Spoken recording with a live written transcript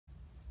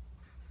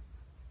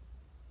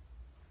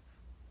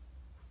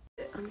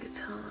on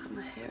guitar and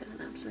my hair is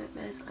an absolute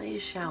mess. I need a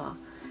shower.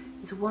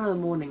 It's 1 in the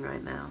morning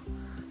right now.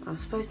 I was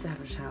supposed to have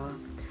a shower,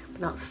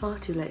 but now it's far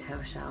too late to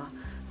have a shower.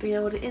 But you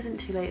know what it isn't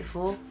too late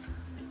for?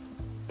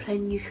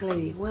 Playing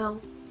ukulele.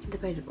 Well,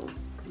 debatable.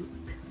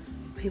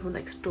 People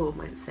next door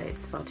might say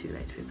it's far too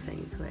late to be playing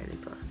ukulele,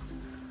 but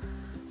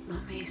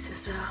not me,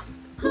 sister.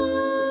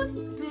 I've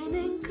been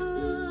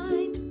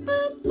inclined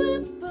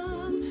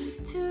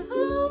to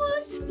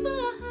watch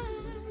my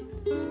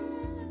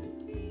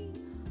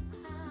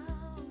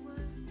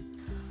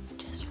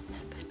just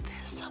remembered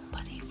there's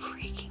somebody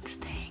freaking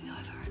staying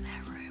over and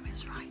their room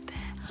is right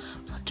there.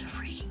 Such a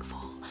freaking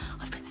fool.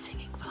 I've been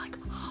singing for like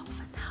half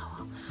an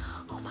hour.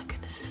 Oh my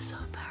goodness, this is so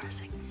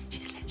embarrassing.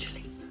 She's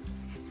literally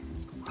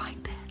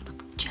right there.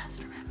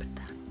 Just remembered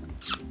that.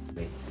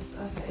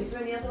 Okay, is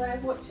there any other way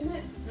of watching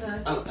it?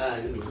 No. Oh,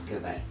 let me just go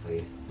back for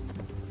you.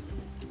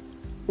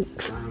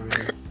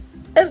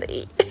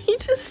 Ellie, he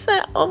just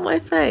sat on my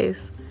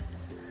face.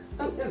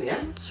 Oh, there we are.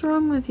 What's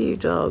wrong with you,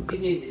 dog? Good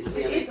news is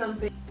it is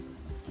unbeatable.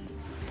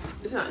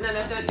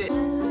 No, don't do it.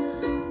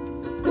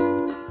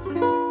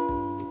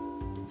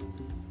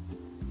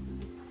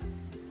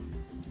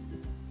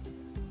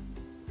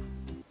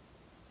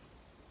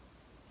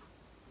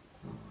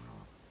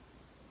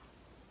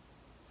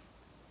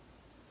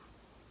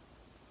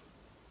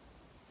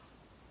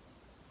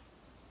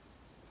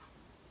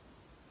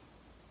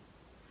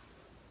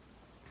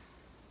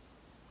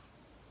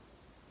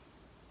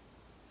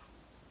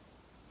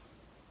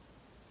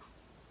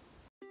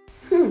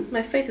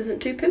 My face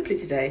isn't too pimply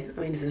today. I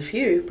mean, there's a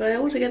few, but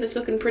altogether it's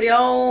looking pretty.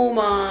 Oh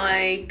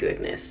my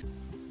goodness.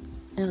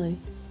 Ellie,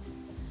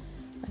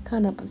 I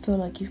can't help but feel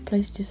like you've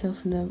placed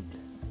yourself in a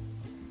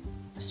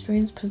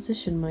strange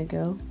position, my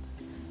girl.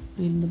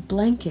 I mean, the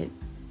blanket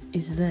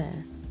is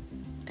there,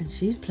 and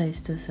she's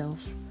placed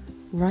herself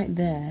right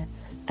there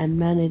and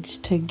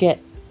managed to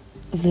get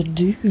the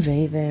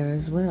duvet there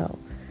as well.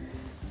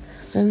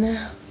 So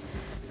now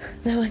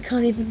I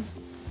can't even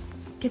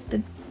get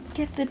the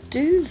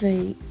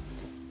duvet.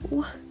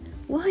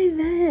 Why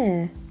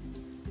there?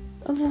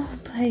 Of all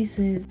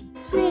places.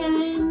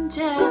 Feeling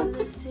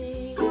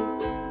jealousy. I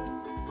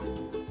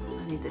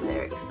need the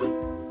lyrics.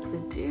 'Cause I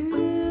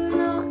do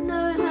not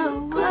know the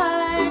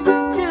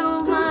words to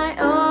my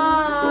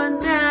own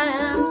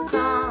damn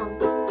song.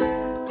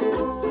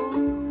 Ooh.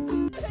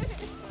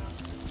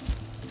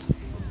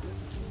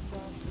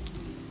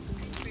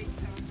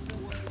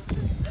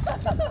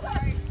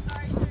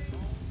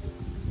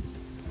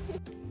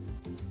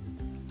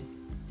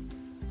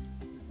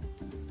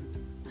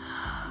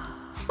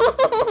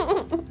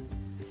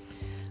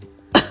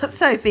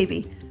 So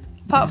Phoebe,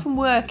 apart from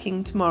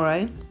working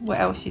tomorrow, what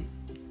else you?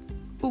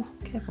 Oh,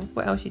 careful!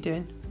 What else you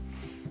doing?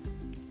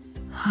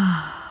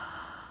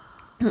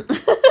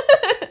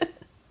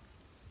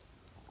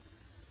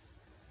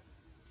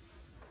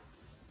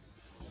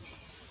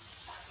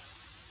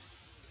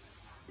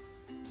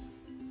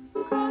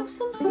 Grab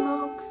some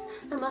smokes,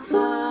 and my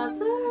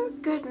father,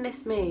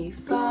 goodness me,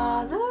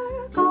 father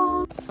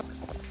called.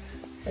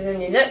 And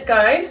then you let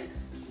go.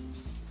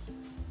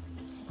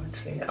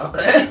 Get up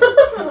there.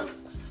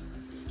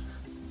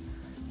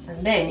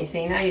 And then you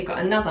see, now you've got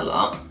another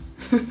lot.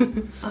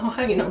 Oh, I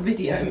hope you're not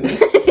videoing me.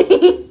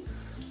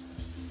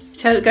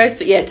 Tell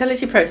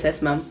us your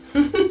process, Mum.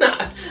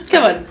 No,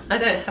 come on. I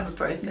don't have a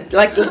process.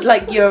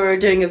 Like you're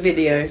doing a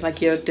video,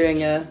 like you're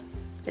doing a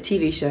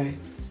TV show.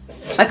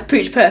 Like a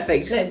Pooch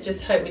Perfect. Let's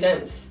just hope we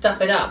don't stuff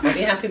it up. I'll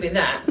be happy with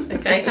that.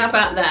 Okay, how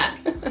about that?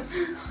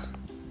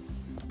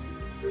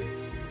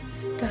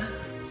 Star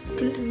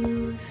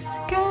blue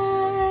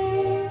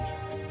sky.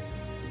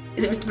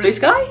 Is it Mr. Blue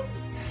Sky?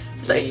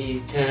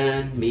 Please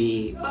turn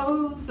me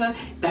over.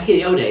 Back in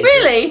the old days.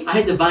 Really? I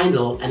had the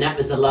vinyl, and that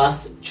was the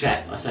last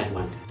track, or second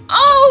one.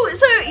 Oh,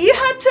 so you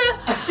had to.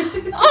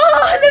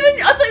 Oh, I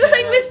thought you were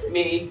saying this.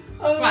 Me.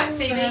 Right,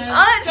 Phoebe.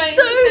 Oh, that's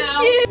so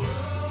cute.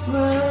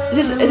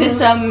 Is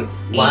this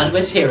Wild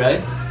West Hero.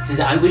 So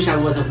I wish I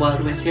was a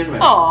Wild West Hero.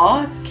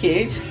 Oh, that's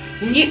cute.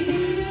 Is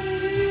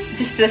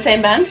this the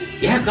same band?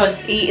 Yeah, of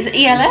course. Is it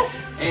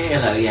ELS?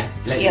 ELO, yeah.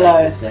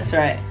 ELO. That's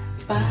right.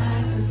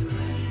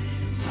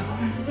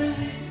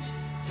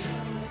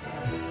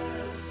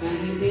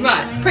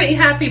 Right, pretty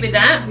happy with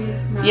that.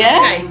 Yeah,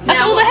 okay,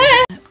 that's all the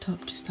hair. The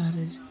laptop just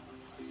started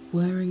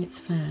whirring its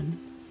fan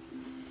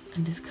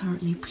and is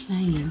currently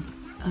playing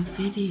a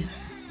video.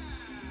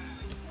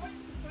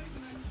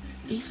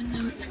 Even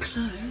though it's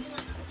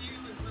closed,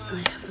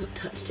 I have not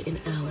touched it in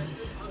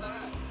hours.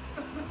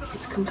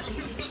 It's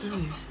completely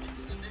closed.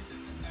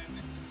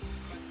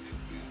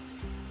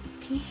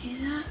 Can you hear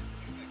that?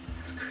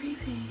 That's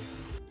creepy.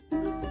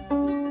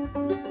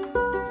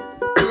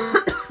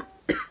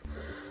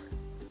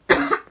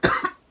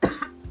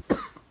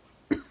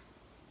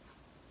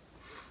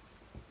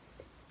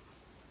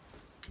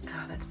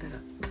 Oh, that's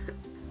better.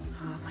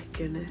 Oh my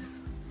goodness.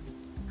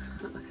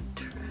 I look like a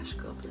trash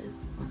goblin.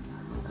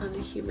 I'm the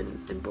human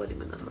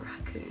embodiment of a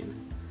raccoon.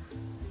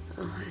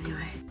 Oh,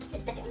 anyway. No,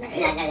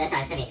 that's right, I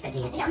was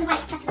semi-expecting it. Is it on the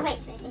weight? Track the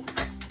weights, maybe?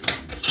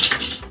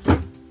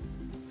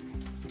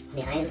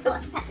 Yeah, of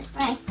course, that's a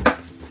spray.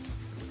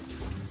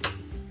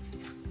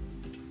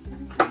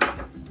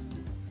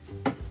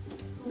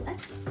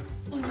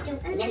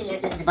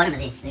 the bottom of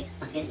the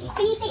possibility.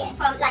 Can you see it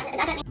from, like,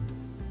 I don't mean...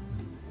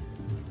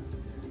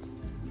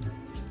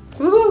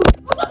 Woo!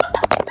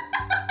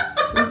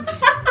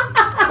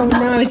 Oh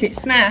no, is it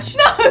smashed?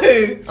 No!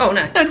 Oh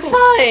no. No, it's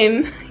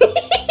fine.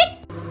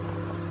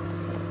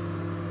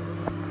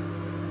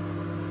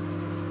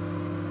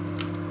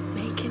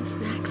 Making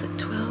snacks at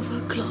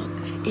 12 o'clock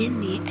in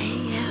the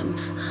AM,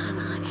 and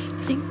I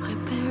think my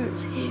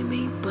parents hear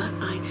me, but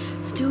I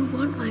still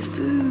want my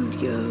food,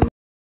 yo.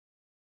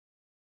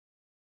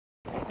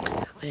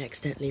 I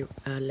accidentally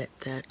let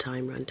the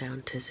time run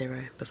down to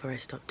 0 before I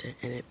stopped it,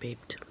 and it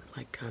beeped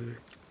like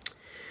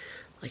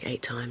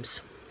 8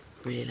 times,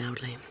 really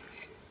loudly.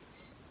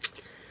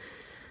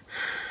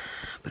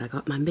 But I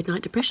got my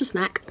midnight depression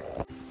snack.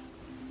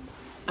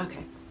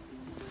 Okay,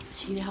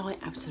 so you know how I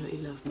absolutely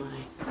love my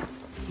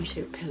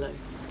U-shaped pillow?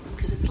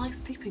 Because it's like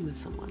sleeping with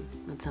someone.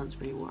 That sounds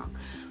really wrong.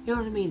 You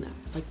know what I mean though?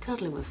 It's like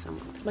cuddling with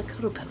someone. It's my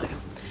cuddle pillow.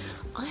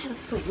 I had a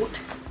thought,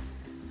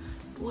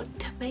 what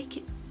to make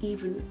it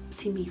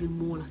seem even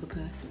more like a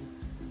person?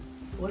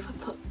 What if I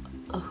put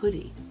a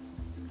hoodie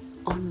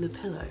on the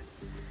pillow?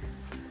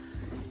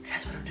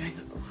 That's what I'm doing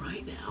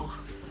right now.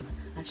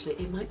 Actually,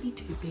 it might be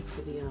too big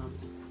for the arm,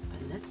 but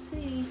let's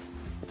see.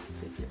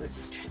 Hopefully it won't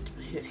stretch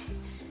my hoodie.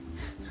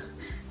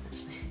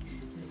 Actually,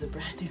 this is a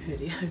brand new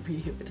hoodie. I hope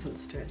it doesn't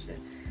stretch it.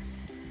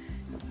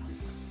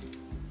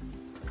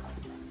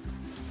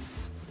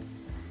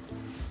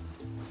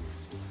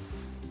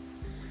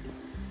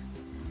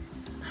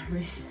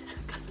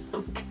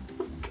 Oh well.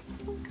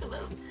 I'm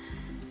gonna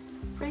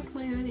break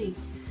my hoodie.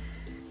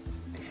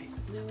 Okay,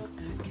 you know what? I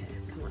don't care.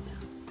 Come on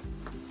now.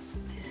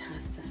 This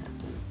has to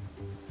happen.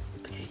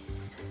 Okay,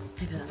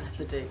 maybe that'll have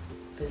to do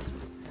for this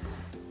one.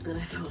 And then I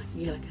thought I could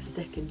get like a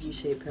second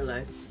U-shaped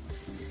pillow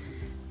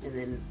and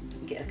then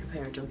get like a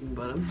pair of jogging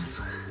bottoms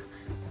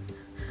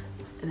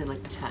and then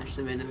like attach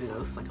them in the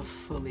middle so it's like a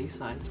fully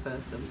sized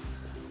person.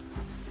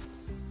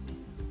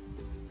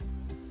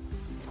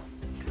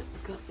 It's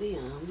got the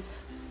arms.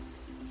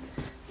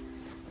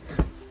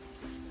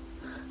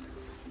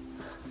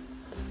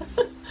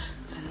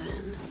 So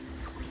then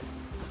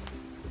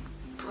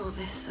pull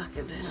this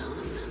sucker down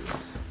and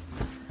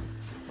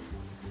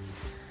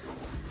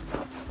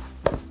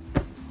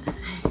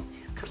then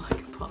he's got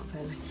like a pot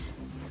belly.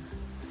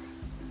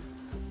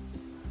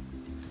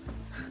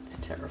 It's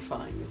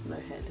terrifying with no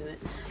head in it.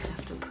 I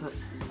have to put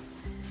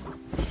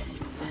this in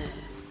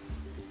there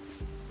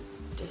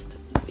just to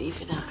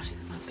beef it out. Actually,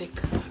 it's my big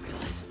pillow. I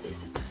realise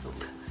this is my small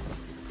pillow.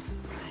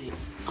 Right,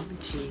 I'm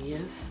a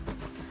genius.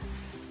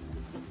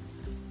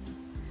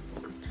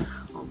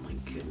 Oh my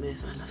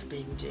goodness, I love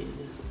being a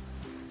genius.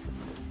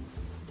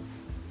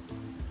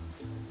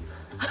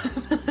 I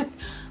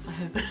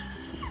hope this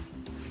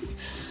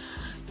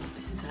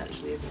is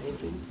actually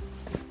amazing.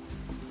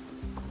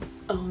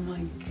 Oh my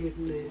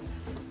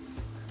goodness.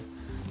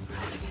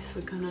 Right, I guess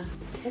we're gonna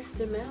test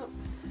him out.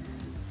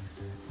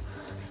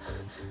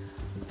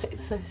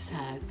 It's so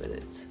sad, but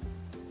it's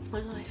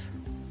my life.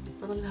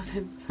 And I love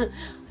him. I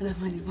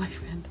love my new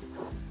boyfriend.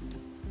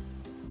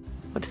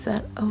 What's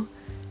that? Oh,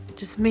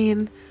 just me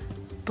and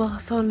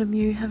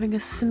Bartholomew having a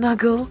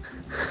snuggle.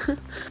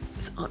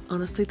 It's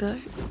honestly though,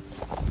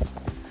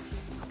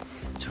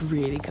 it's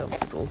really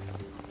comfortable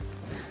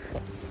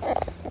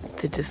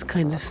to just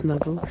kind of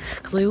snuggle,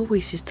 because I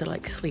always used to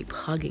like sleep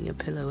hugging a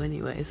pillow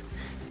anyways,